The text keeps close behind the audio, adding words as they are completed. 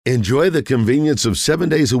Enjoy the convenience of 7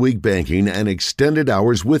 days a week banking and extended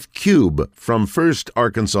hours with Cube from First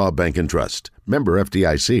Arkansas Bank and Trust. Member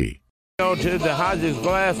FDIC. Go to the Hodges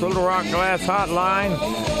Glass, Little Rock Glass Hotline,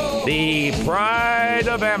 the pride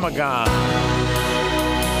of Amagon.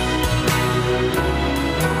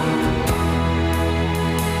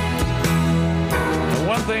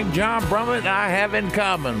 One thing John Brummett and I have in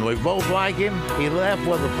common, we both like him. He left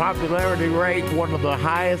with a popularity rate, one of the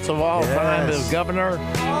highest of all time as governor.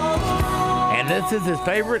 And this is his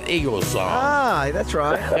favorite Eagles song. Ah, that's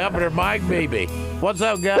right. Governor Mike Beebe. What's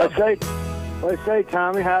up, Governor? Let's say,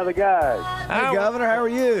 Tommy, how are the guys? Hey, Governor, how are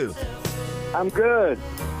you? I'm good.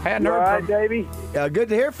 Hadn't You heard all right, from Davey? Good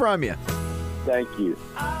to hear from you. Thank you.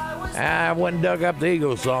 I went and dug up the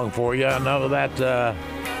Eagles song for you. I know that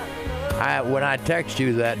when I text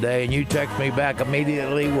you that day, and you text me back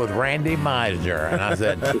immediately with Randy Meisner, and I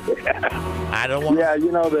said, I don't want. Yeah,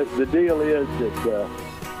 you know the deal is that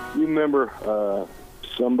you remember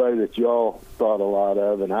somebody that y'all thought a lot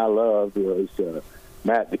of, and I loved was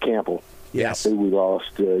Matt DeCample. Yes, who we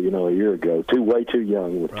lost, a year ago. Way too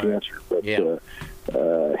young with cancer. But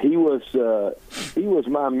he was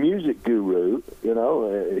my music guru. You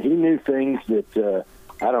know, he knew things that.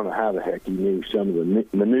 I don't know how the heck he knew some of the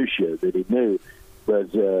minutiae that he knew,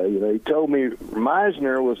 but he told me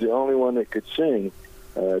Meisner was the only one that could sing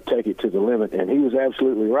 "Take It to the Limit," and he was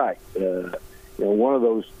absolutely right. One of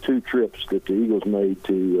those two trips that the Eagles made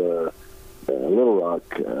to Little Rock,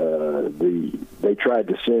 they tried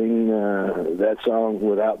to sing that song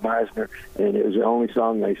without Meisner, and it was the only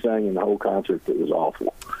song they sang in the whole concert that was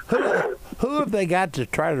awful. Who have they got to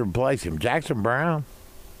try to replace him? Jackson Brown?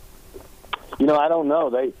 I don't know.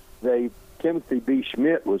 They Timothy B.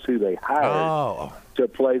 Schmidt was who they hired to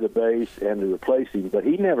play the bass and to replace him, but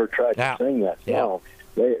he never tried to sing that song.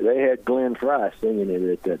 They had Glenn Fry singing it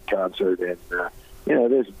at that concert, and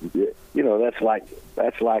that's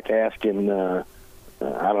like asking I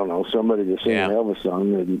don't know, somebody to sing an Elvis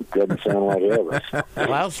song that doesn't sound like Elvis.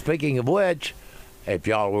 Well, speaking of which, if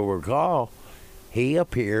y'all will recall, he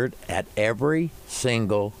appeared at every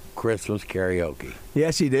single Christmas karaoke.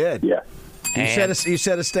 Yes, he did. Yeah. You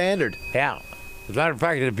set a standard. Yeah. As a matter of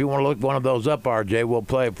fact, if you want to look one of those up, RJ, we'll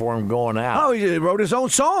play it for him going out. Oh, he wrote his own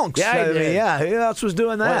songs. Yeah, he did. Yeah. Who else was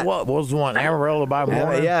doing that? What was the one? Amarillo by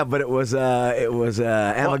Morning? Yeah, but it was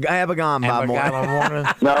Amagon by Morning.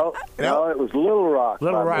 No, it was Little Rock.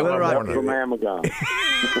 Little Rock from Amagon.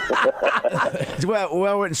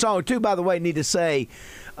 well written song too. By the way, need to say.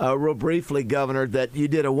 Real briefly, Governor, that you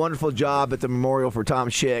did a wonderful job at the memorial for Tom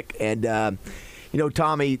Schick, and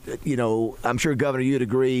Tommy, I'm sure, Governor, you'd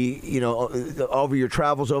agree, over your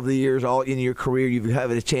travels over the years, all in your career, you've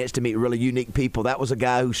had a chance to meet really unique people. That was a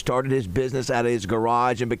guy who started his business out of his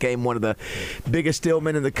garage and became one of the biggest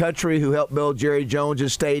steelmen in the country, who helped build Jerry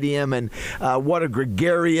Jones' stadium. And what a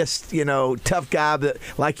gregarious, tough guy that,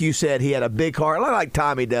 like you said, he had a big heart, like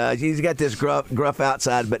Tommy does. He's got this gruff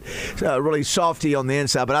outside, but really softy on the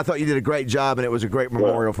inside. But I thought you did a great job, and it was a great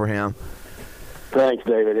memorial for him. Thanks,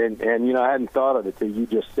 David. And I hadn't thought of it till you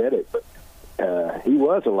just said it, but he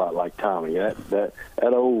was a lot like Tommy. That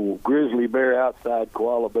old grizzly bear outside,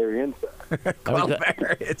 koala bear inside. Koala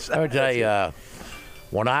bear inside. I would tell you,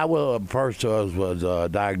 when I first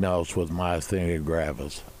was diagnosed with myasthenia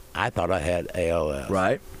gravis, I thought I had ALS.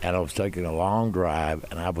 Right. And I was taking a long drive,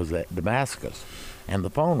 and I was at Damascus, and the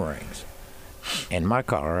phone rings in my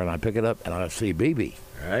car, and I pick it up, and I see Beebe.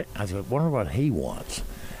 Right. I said, wonder what he wants.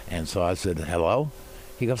 And so I said, hello?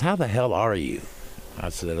 He goes, how the hell are you? I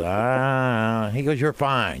said, he goes, you're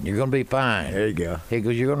fine. You're going to be fine. There you go. He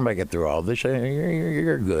goes, you're going to make it through all this.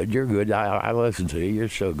 You're good. You're good. I listen to you. You're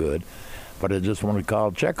so good. But I just wanted to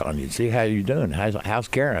call, check on you, see how you're doing. How's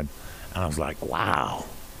Karen? And I was like, wow.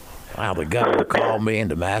 Wow, the governor called me in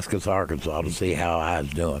Damascus, Arkansas to see how I was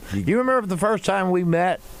doing. You remember the first time we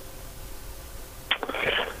met?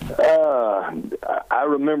 I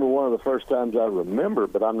remember one of the first times I remember,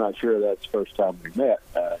 but I'm not sure that's the first time we met.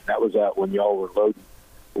 That was out when y'all were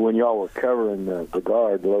covering the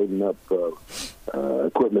guard, loading up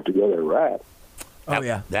equipment together, right? Oh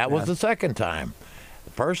yeah, that was the second time.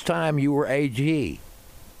 The first time you were AG,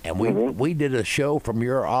 and we did a show from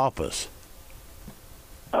your office.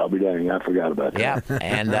 I'll be dang, I forgot about that. Yeah,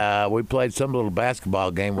 and we played some little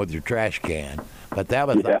basketball game with your trash can, but that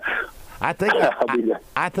was. Yeah. I think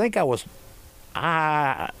I was.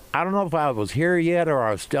 I don't know if I was here yet or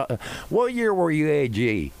I was still. What year were you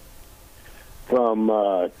AG? From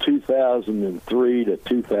 2003 to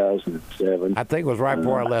 2007. I think it was right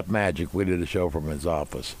before I left Magic. We did a show from his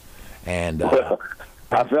office, and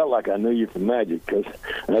I felt like I knew you from magic because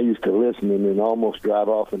I used to listen and then almost drive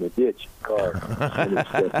off in a ditch in the car. And the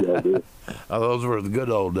stuff y'all did. Oh, those were the good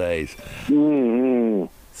old days. Mm-hmm.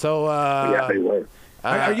 So, Yeah, they were.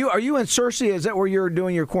 Are you in Searcy? Is that where you're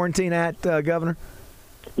doing your quarantine at, Governor?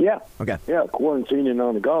 Yeah. Okay. Yeah, quarantining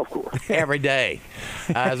on the golf course. every day.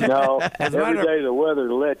 No, every day the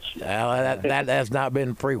weather lets you. Well, that has not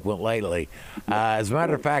been frequent lately. As a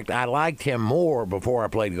matter of fact, I liked him more before I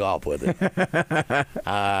played golf with him.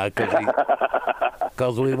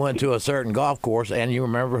 Because we went to a certain golf course, and you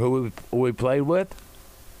remember who we played with?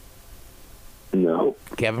 No.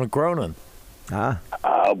 Kevin Cronin. Yeah,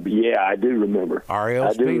 I do remember.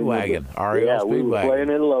 REO Speedwagon. REO we were Speedwagon. playing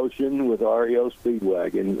in Lotion with REO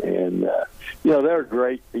Speedwagon, and they're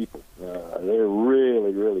great people. They're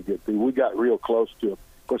really, really good people. We got real close to them.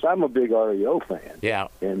 Of course, I'm a big REO fan. Yeah.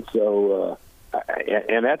 And so,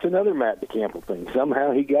 and that's another Matt DeCampo thing.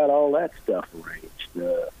 Somehow he got all that stuff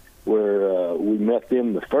arranged, where we met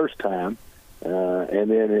them the first time, and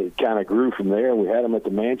then it kind of grew from there. We had them at the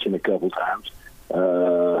mansion a couple times.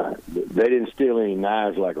 They didn't steal any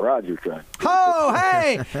knives like Roger tried. Oh,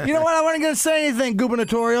 hey! You know what? I wasn't going to say anything,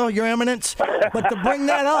 gubernatorial, Your Eminence, but to bring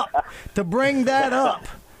that up.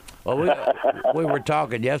 Well, we were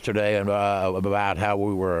talking yesterday about how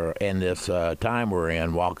we were in this time we're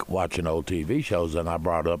in watching old TV shows, and I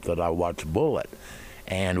brought up that I watched Bullet,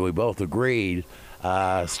 and we both agreed,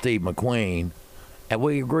 Steve McQueen, and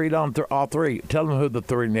we agreed on all three. Tell them who the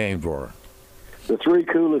three names were. The three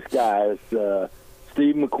coolest guys,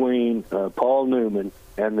 Steve McQueen, Paul Newman,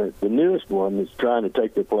 and the newest one that's trying to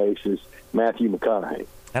take their place is Matthew McConaughey.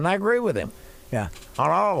 And I agree with him. Yeah. On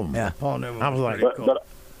all of them. Yeah. Paul Newman. I was like,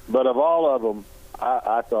 but of all of them,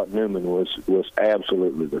 I thought Newman was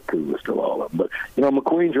absolutely the coolest of all of them. But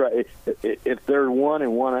McQueen's right. If they're 1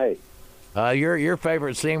 and 1A. Your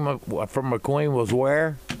favorite scene from McQueen was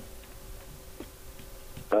where?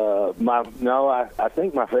 I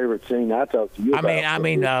think my favorite scene I talked to you about. I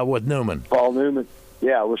mean, with Newman. Paul Newman.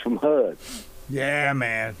 Yeah, it was from HUD. Yeah,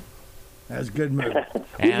 man. That's a good movie.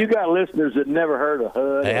 You got listeners that never heard of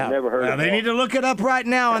HUD. Yeah. Never heard Well, of they need to look it up right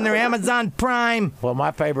now on their Amazon Prime. Well,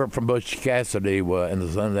 my favorite from Butch Cassidy and the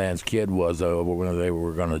Sundance Kid was when they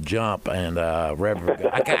were going to jump, and Reverend,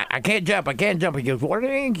 I can't jump. He goes, what do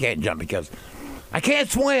you mean you can't jump? He goes, I can't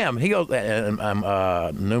swim. He goes, and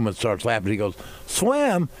Newman starts laughing. He goes,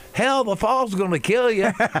 swim? Hell, the fall's going to kill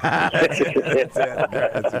you. That's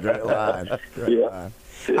a great line.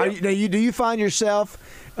 Do you find yourself,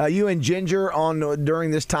 you and Ginger,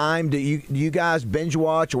 during this time? Do you guys binge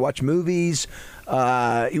watch or watch movies?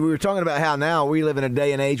 We were talking about how now we live in a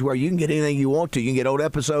day and age where you can get anything you want to. You can get old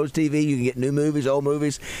episodes, TV. You can get new movies, old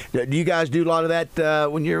movies. Do you guys do a lot of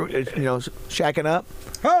that when you're, shacking up?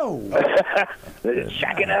 Oh,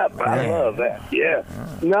 shacking up. I love that. Yeah.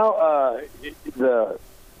 No,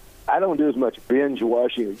 I don't do as much binge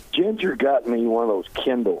watching. Ginger got me one of those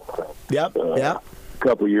Kindle things. Yep. A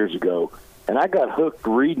couple years ago, and I got hooked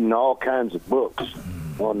reading all kinds of books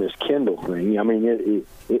on this Kindle thing. I mean,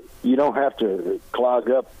 you don't have to clog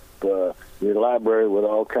up your library with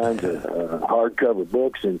all kinds of hardcover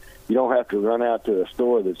books, and you don't have to run out to a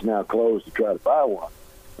store that's now closed to try to buy one.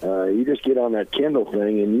 You just get on that Kindle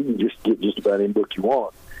thing, and you can just get just about any book you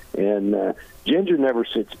want. And Ginger never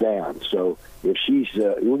sits down, so if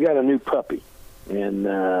we got a new puppy, and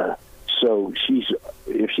so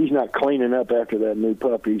if she's not cleaning up after that new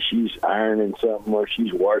puppy, she's ironing something or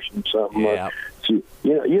she's washing something. Yeah. You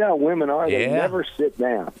know how women are. They Yeah. never sit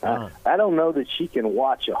down. I don't know that she can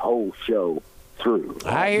watch a whole show through.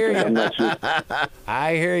 I hear you. I'm not sure.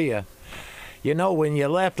 I hear you. You know, when you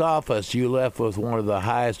left office, you left with one of the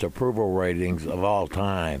highest approval ratings of all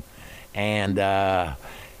time. And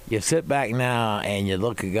you sit back now and you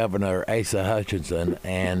look at Governor Asa Hutchinson,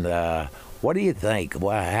 and what do you think?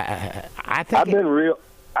 Well, I think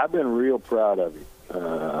I've been real proud of him.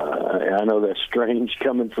 I know that's strange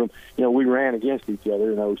coming from, we ran against each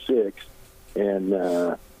other in 2006, and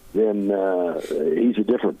then he's a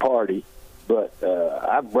different party. But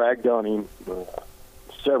I've bragged on him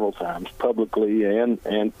several times publicly,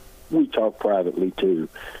 and we talk privately too.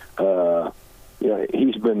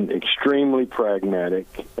 He's been extremely pragmatic.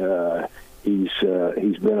 He's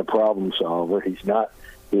been a problem solver. He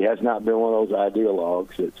has not been one of those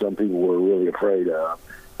ideologues that some people were really afraid of.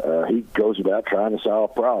 He goes about trying to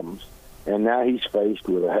solve problems, and now he's faced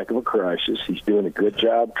with a heck of a crisis. He's doing a good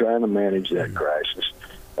job trying to manage that crisis.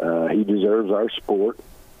 He deserves our support.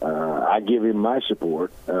 I give him my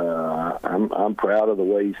support. I'm proud of the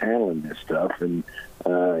way he's handling this stuff, and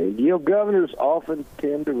governors often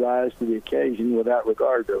tend to rise to the occasion without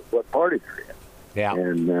regard to what party they're in. Yeah.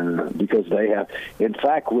 And because they have, in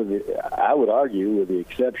fact, I would argue, with the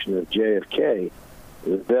exception of JFK,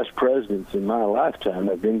 the best presidents in my lifetime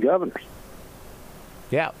have been governors.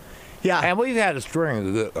 Yeah. Yeah. And we've had a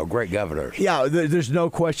string of great governors. Yeah, there's no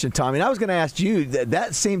question, Tommy. And I was going to ask you,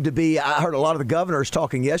 that seemed to be, I heard a lot of the governors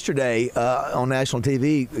talking yesterday on national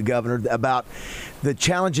TV, Governor, about the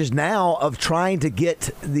challenges now of trying to get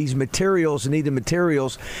these materials, needed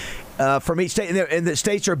materials, from each state, and the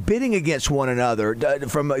states are bidding against one another.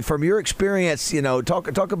 From your experience,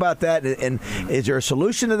 talk about that. And is there a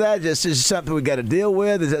solution to that? Is this something we got to deal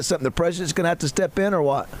with? Is that something the president's going to have to step in, or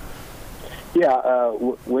what? Yeah,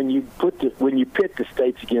 when you pit the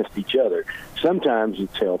states against each other, sometimes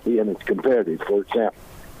it's healthy and it's competitive. For example,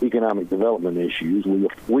 economic development issues,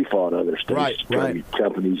 we fought other states, right.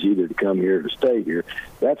 companies either to come here or to stay here.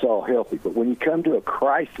 That's all healthy. But when you come to a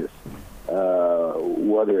crisis,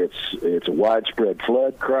 whether it's a widespread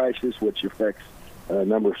flood crisis, which affects a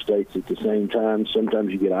number of states at the same time,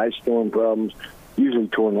 sometimes you get ice storm problems. Usually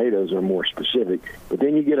tornadoes are more specific, but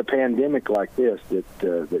then you get a pandemic like this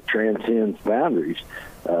that transcends boundaries.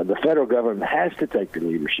 The federal government has to take the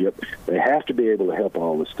leadership. They have to be able to help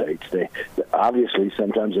all the states. Obviously,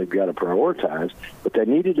 sometimes they've got to prioritize, but they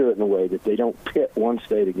need to do it in a way that they don't pit one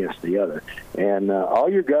state against the other. And all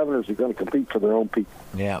your governors are going to compete for their own people.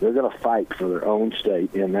 Yeah. They're going to fight for their own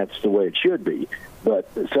state, and that's the way it should be. But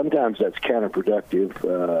sometimes that's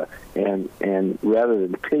counterproductive, and rather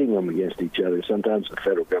than pitting them against each other, sometimes the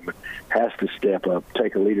federal government has to step up,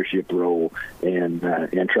 take a leadership role, and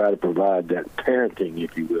try to provide that parenting,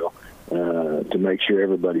 if you will, to make sure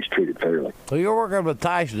everybody's treated fairly. So you're working with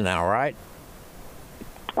Tyson now, right?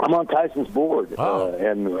 I'm on Tyson's board,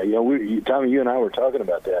 and Tommy, you and I were talking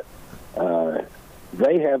about that.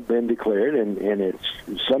 They have been declared, and it's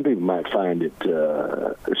some people might find it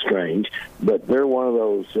strange, but they're one of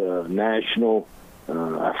those national,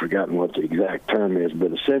 I've forgotten what the exact term is,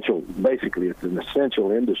 but essential, basically it's an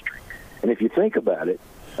essential industry. And if you think about it,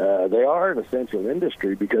 they are an essential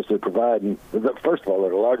industry because they're providing, first of all,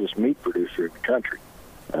 they're the largest meat producer in the country.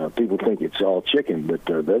 People think it's all chicken, but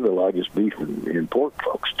they're the largest beef and pork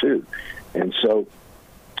folks, too. And so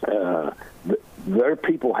their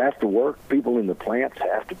people have to work. People in the plants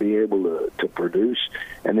have to be able to produce,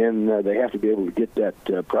 and then they have to be able to get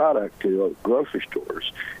that product to grocery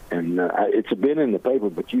stores. And it's been in the paper,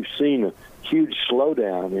 but you've seen a huge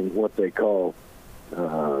slowdown in what they call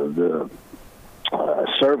the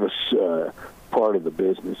service part of the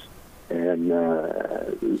business. And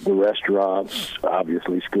the restaurants,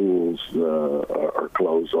 obviously schools are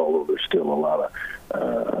closed, although there's still a lot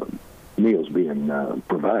of meals being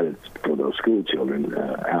provided for those school children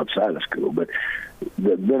outside of school. But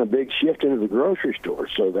there's been a big shift into the grocery store,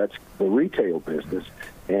 so that's the retail business.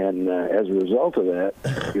 And as a result of that,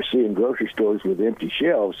 you're seeing grocery stores with empty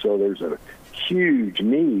shelves, so there's a huge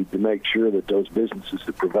need to make sure that those businesses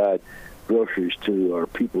that provide groceries to our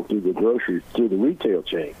people through the retail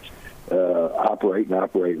chains operate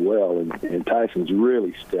well. And Tyson's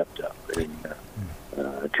really stepped up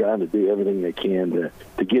and trying to do everything they can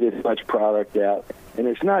to get as much product out. And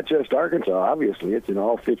it's not just Arkansas, obviously. It's in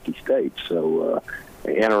all 50 states, so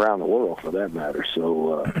and around the world, for that matter.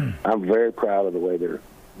 So I'm very proud of the way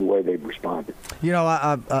they've responded.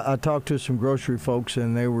 I talked to some grocery folks,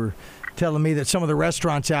 and they were telling me that some of the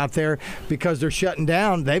restaurants out there, because they're shutting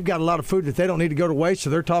down, they've got a lot of food that they don't need to go to waste, so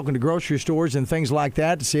they're talking to grocery stores and things like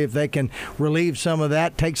that to see if they can relieve some of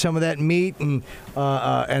that, take some of that meat and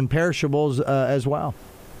perishables as well.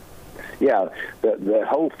 Yeah, the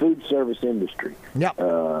whole food service industry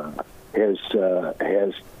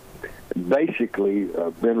has basically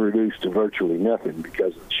been reduced to virtually nothing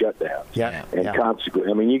because of the shutdowns. Yeah. And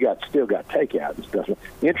consequently, I mean, you still got takeout and stuff.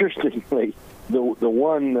 Interestingly, the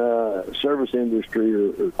one service industry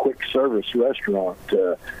or quick service restaurant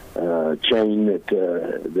chain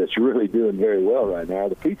that's really doing very well right now,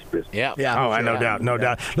 the pizza business. Yeah. Oh, no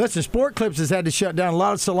doubt. Listen, Sport Clips has had to shut down a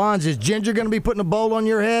lot of salons. Is Ginger going to be putting a bowl on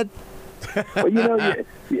your head? Well,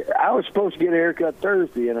 I was supposed to get a haircut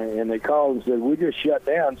Thursday, and they called and said, we just shut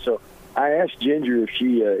down. So I asked Ginger if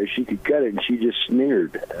she could cut it, and she just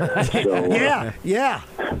sneered. Yeah.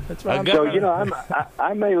 That's right. So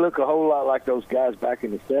I may look a whole lot like those guys back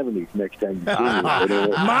in the '70s next time you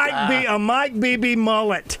see me. Mike Beebe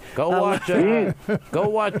mullet. Go watch. Go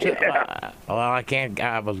watch. I can't.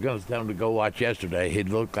 I was going to tell him to go watch yesterday. He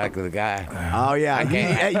looked like the guy. Oh yeah.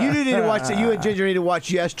 You need to watch. You and Ginger need to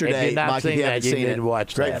watch yesterday. If you've not seen that, you need to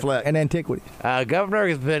watch Great that. flick. And Antiquity. Governor,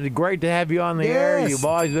 it's been great to have you on the air. You've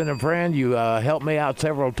always been a friend. You helped me out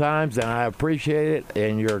several times, and I appreciate it.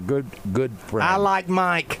 And you're a good friend. I like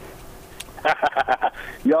Mike.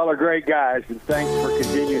 Y'all are great guys, and thanks for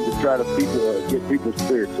continuing to try to get people's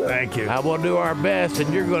spirits up. Thank you. I will do our best,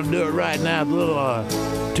 and you're going to do it right now. The little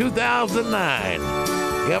 2009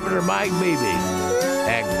 Governor Mike Beebe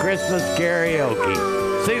at Christmas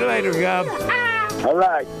karaoke. See you later, Gov. All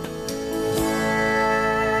right.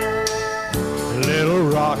 Little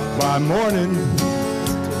rock by morning,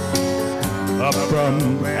 up from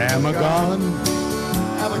Amagon.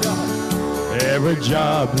 Every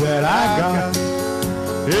job that I got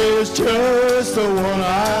is just the one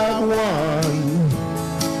I won.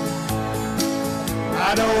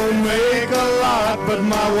 I don't make a lot, but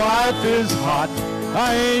my wife is hot.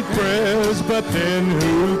 I ain't pressed, but then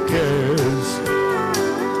who cares?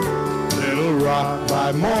 Little rock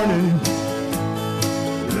by morning,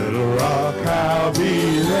 little rock, I'll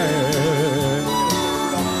be there.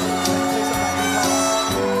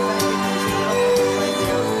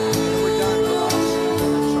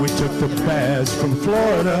 We took the pass from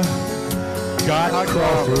Florida, got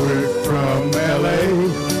Crawford from L.A.,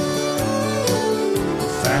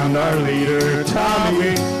 found our leader,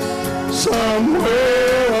 Tommy,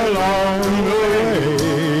 somewhere along the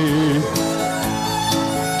way.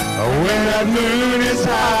 When that moon is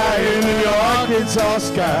high in the Arkansas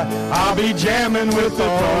sky, I'll be jamming with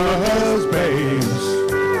all of those babes.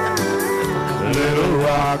 Little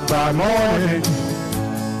rock by morning,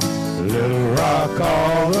 little rock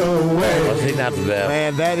all the way. Was he not the best?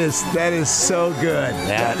 Man, that is so good. Yeah.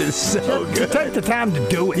 That is so To good. take the time to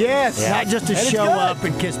do it. Yes. Yeah. Not just to And it's show good. up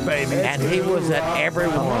and kiss baby. And he was at every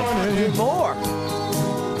one. Do more.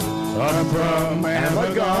 I'm from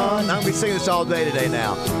Amagon. I'm going to be singing this all day today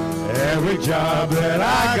now. Every job that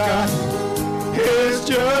I got is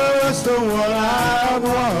just the one I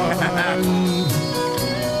want.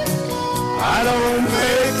 I don't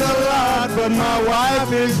make a lot, but my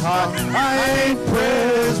wife is hot. I ain't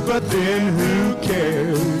pressed, but then who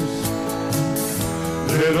cares?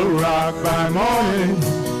 Little rock by morning,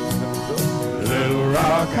 little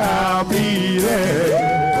rock, I'll be there.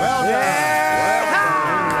 Well done.